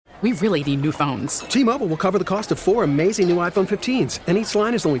We really need new phones. T-Mobile will cover the cost of 4 amazing new iPhone 15s, and each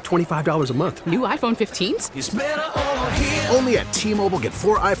line is only $25 a month. New iPhone 15s? It's better over here. Only at T-Mobile, get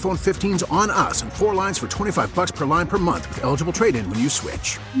 4 iPhone 15s on us and 4 lines for $25 per line per month with eligible trade-in when you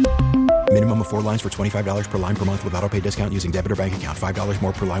switch. Minimum of 4 lines for $25 per line per month with autopay discount using debit or bank account. $5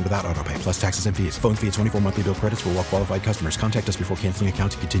 more per line without autopay, plus taxes and fees. Phone fee at 24 monthly bill credits for well-qualified customers. Contact us before canceling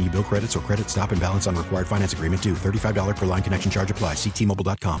account to continue bill credits or credit stop and balance on required finance agreement due. $35 per line connection charge applies. See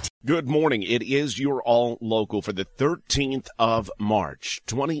T-Mobile.com. Good morning. It is your All Local for the 13th of March,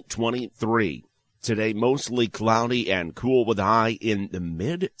 2023. Today, mostly cloudy and cool with a high in the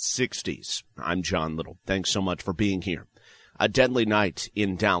mid-60s. I'm John Little. Thanks so much for being here. A deadly night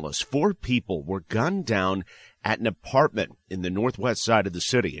in Dallas. 4 people were gunned down at an apartment in the northwest side of the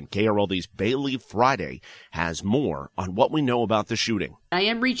city. And KRLD's Bailey Friday has more on what we know about the shooting. I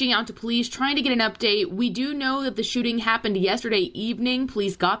am reaching out to police, trying to get an update. We do know that the shooting happened yesterday evening.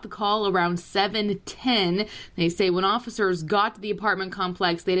 Police got the call around 7:10. They say when officers got to the apartment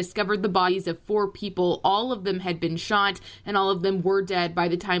complex, they discovered the bodies of 4 people. All of them had been shot, and all of them were dead by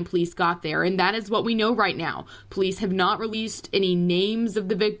the time police got there. And that is what we know right now. Police have not released any names of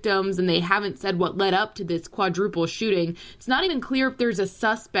the victims, and they haven't said what led up to this quadruple shooting. It's not even clear if there's a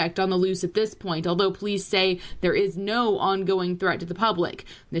suspect on the loose at this point, although police say there is no ongoing threat to the public.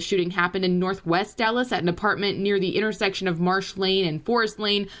 The shooting happened in northwest Dallas at an apartment near the intersection of Marsh Lane and Forest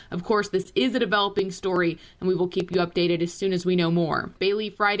Lane. Of course, this is a developing story, and we will keep you updated as soon as we know more.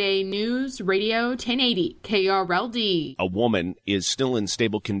 Bailey Friday News, Radio 1080, KRLD. A woman is still in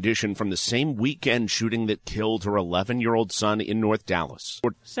stable condition from the same weekend shooting that killed her 11-year-old son in North Dallas.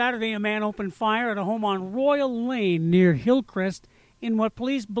 Saturday, a man opened fire at a home on Royal Lane near Hillcrest in what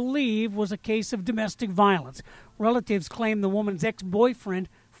police believe was a case of domestic violence. Relatives claim the woman's ex-boyfriend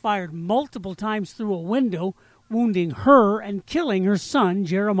fired multiple times through a window, wounding her and killing her son,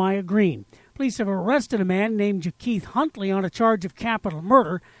 Jeremiah Green. Police have arrested a man named Jakeith Huntley on a charge of capital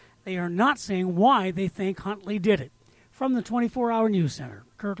murder. They are not saying why they think Huntley did it. From the 24-Hour News Center,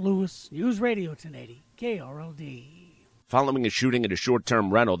 Kurt Lewis, News Radio 1080, KRLD. Following a shooting at a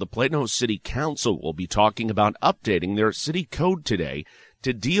short-term rental, the Plano City Council will be talking about updating their city code today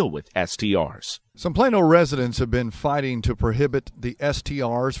to deal with STRs. Some Plano residents have been fighting to prohibit the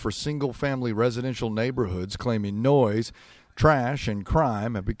STRs for single-family residential neighborhoods, claiming noise, trash, and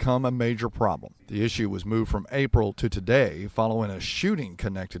crime have become a major problem. The issue was moved from April to today following a shooting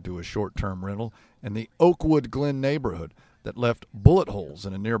connected to a short-term rental in the Oakwood Glen neighborhood that left bullet holes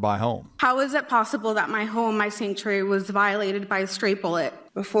in a nearby home. How is it possible that my home, my sanctuary, was violated by a stray bullet?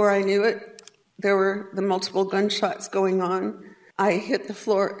 Before I knew it, there were the multiple gunshots going on. I hit the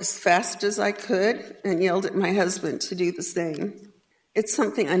floor as fast as I could and yelled at my husband to do the same. It's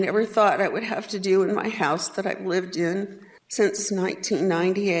something I never thought I would have to do in my house that I've lived in since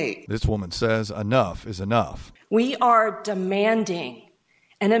 1998. This woman says enough is enough. We are demanding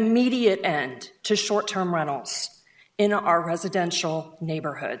an immediate end to short-term rentals in our residential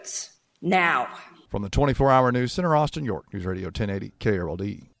neighborhoods now. From the 24-Hour News Center, Austin, York, News Radio 1080,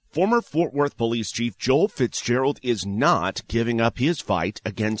 KRLD. Former Fort Worth Police Chief Joel Fitzgerald is not giving up his fight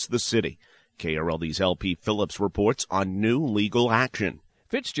against the city. KRLD's LP Phillips reports on new legal action.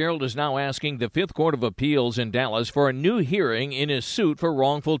 Fitzgerald is now asking the Fifth Court of Appeals in Dallas for a new hearing in his suit for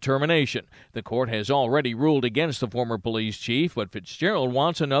wrongful termination. The court has already ruled against the former police chief, but Fitzgerald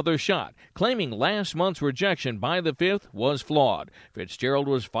wants another shot, claiming last month's rejection by the Fifth was flawed. Fitzgerald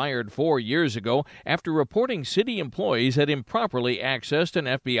was fired 4 years ago after reporting city employees had improperly accessed an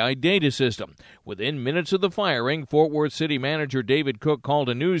FBI data system. Within minutes of the firing, Fort Worth City Manager David Cook called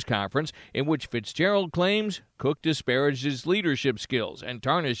a news conference in which Fitzgerald claims Cook disparaged his leadership skills and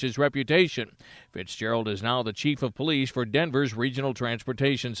tarnished his reputation. Fitzgerald is now the chief of police for Denver's regional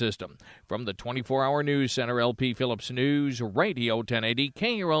transportation system. From the 24-Hour News Center, LP Phillips News, Radio 1080,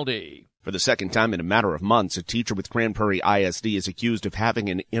 KRLD. For the second time in a matter of months, a teacher with Grand Prairie ISD is accused of having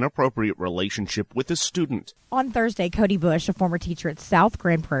an inappropriate relationship with a student. On Thursday, Cody Bush, a former teacher at South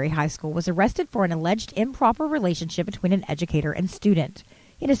Grand Prairie High School, was arrested for an alleged improper relationship between an educator and student.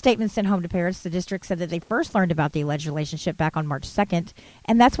 In a statement sent home to parents, the district said that they first learned about the alleged relationship back on March 2nd,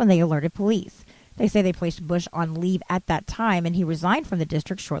 and that's when they alerted police. They say they placed Bush on leave at that time, and he resigned from the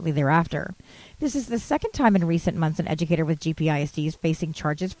district shortly thereafter. This is the second time in recent months an educator with GPISD is facing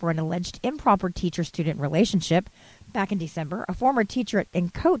charges for an alleged improper teacher-student relationship. Back in December, a former teacher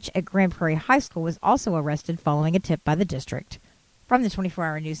and coach at Grand Prairie High School was also arrested following a tip by the district. From the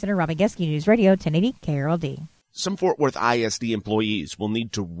 24-Hour News Center, Robin Geske, News Radio 1080, KRLD. Some Fort Worth ISD employees will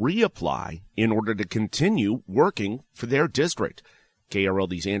need to reapply in order to continue working for their district.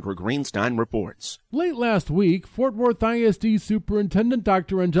 KRLD's Andrew Greenstein reports. Late last week, Fort Worth ISD Superintendent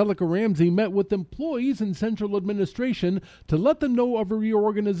Dr. Angelica Ramsey met with employees in central administration to let them know of a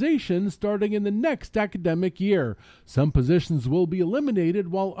reorganization starting in the next academic year. Some positions will be eliminated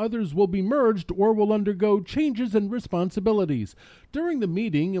while others will be merged or will undergo changes in responsibilities. During the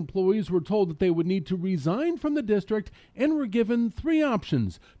meeting, employees were told that they would need to resign from the district and were given 3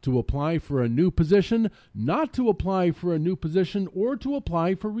 options: to apply for a new position, not to apply for a new position, or to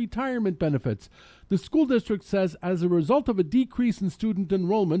apply for retirement benefits. The school district says as a result of a decrease in student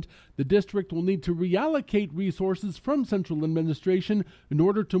enrollment, the district will need to reallocate resources from central administration in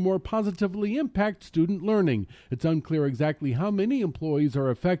order to more positively impact student learning. It's unclear exactly how many employees are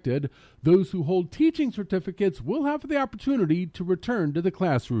affected. Those who hold teaching certificates will have the opportunity to return to the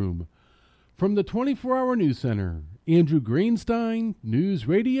classroom. From the 24-Hour News Center, Andrew Greenstein, News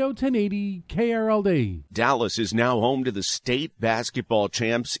Radio 1080 KRLD. Dallas is now home to the state basketball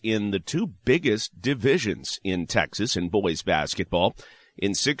champs in the 2 biggest divisions in Texas in boys basketball.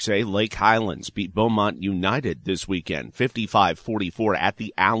 In 6A, Lake Highlands beat Beaumont United this weekend, 55-44 at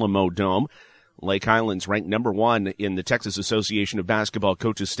the Alamo Dome. Lake Highlands, ranked number 1 in the Texas Association of Basketball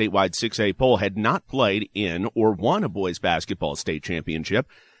Coaches statewide 6A poll, had not played in or won a boys basketball state championship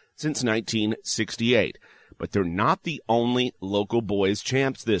since 1968. But they're not the only local boys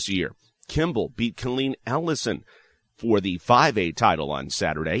champs this year. Kimball beat Killeen Ellison for the 5A title on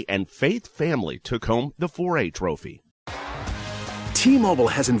Saturday, and Faith Family took home the 4A trophy. T-Mobile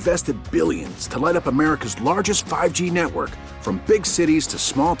has invested billions to light up America's largest 5G network, from big cities to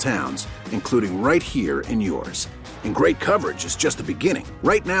small towns, including right here in yours. And great coverage is just the beginning.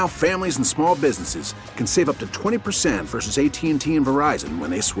 Right now, families and small businesses can save up to 20% versus AT&T and Verizon when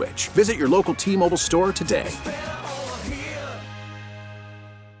they switch. Visit your local T-Mobile store today.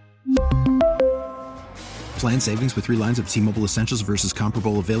 Plan savings with 3 lines of T-Mobile Essentials versus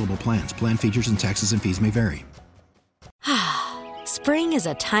comparable available plans. Plan features and taxes and fees may vary. Spring is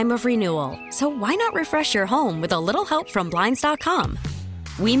a time of renewal, so why not refresh your home with a little help from Blinds.com?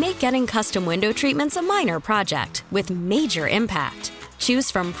 We make getting custom window treatments a minor project with major impact. Choose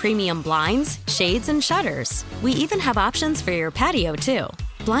from premium blinds, shades, and shutters. We even have options for your patio, too.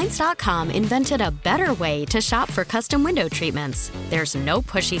 Blinds.com invented a better way to shop for custom window treatments. There's no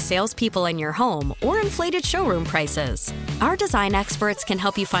pushy salespeople in your home or inflated showroom prices. Our design experts can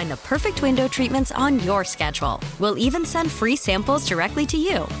help you find the perfect window treatments on your schedule. We'll even send free samples directly to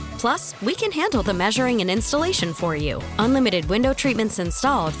you. Plus, we can handle the measuring and installation for you. Unlimited window treatments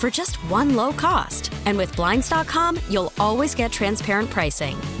installed for just one low cost. And with Blinds.com, you'll always get transparent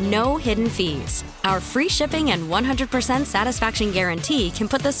pricing. No hidden fees. Our free shipping and 100% satisfaction guarantee can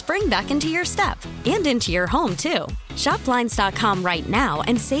put the spring back into your step and into your home, too. Shop Blinds.com right now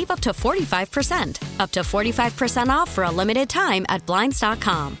and save up to 45%. Up to 45% off for a limited time at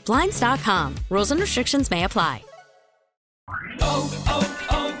Blinds.com. Blinds.com. Rules and restrictions may apply.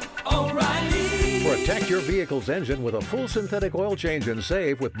 Protect your vehicle's engine with a full synthetic oil change and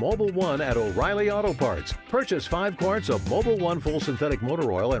save with Mobil 1 at O'Reilly Auto Parts. Purchase 5 quarts of Mobil 1 full synthetic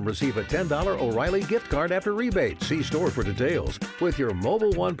motor oil and receive a $10 O'Reilly gift card after rebate. See store for details. With your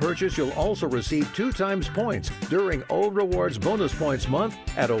Mobil 1 purchase, you'll also receive 2 times points during O Rewards Bonus Points Month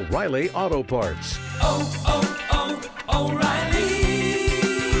at O'Reilly Auto Parts.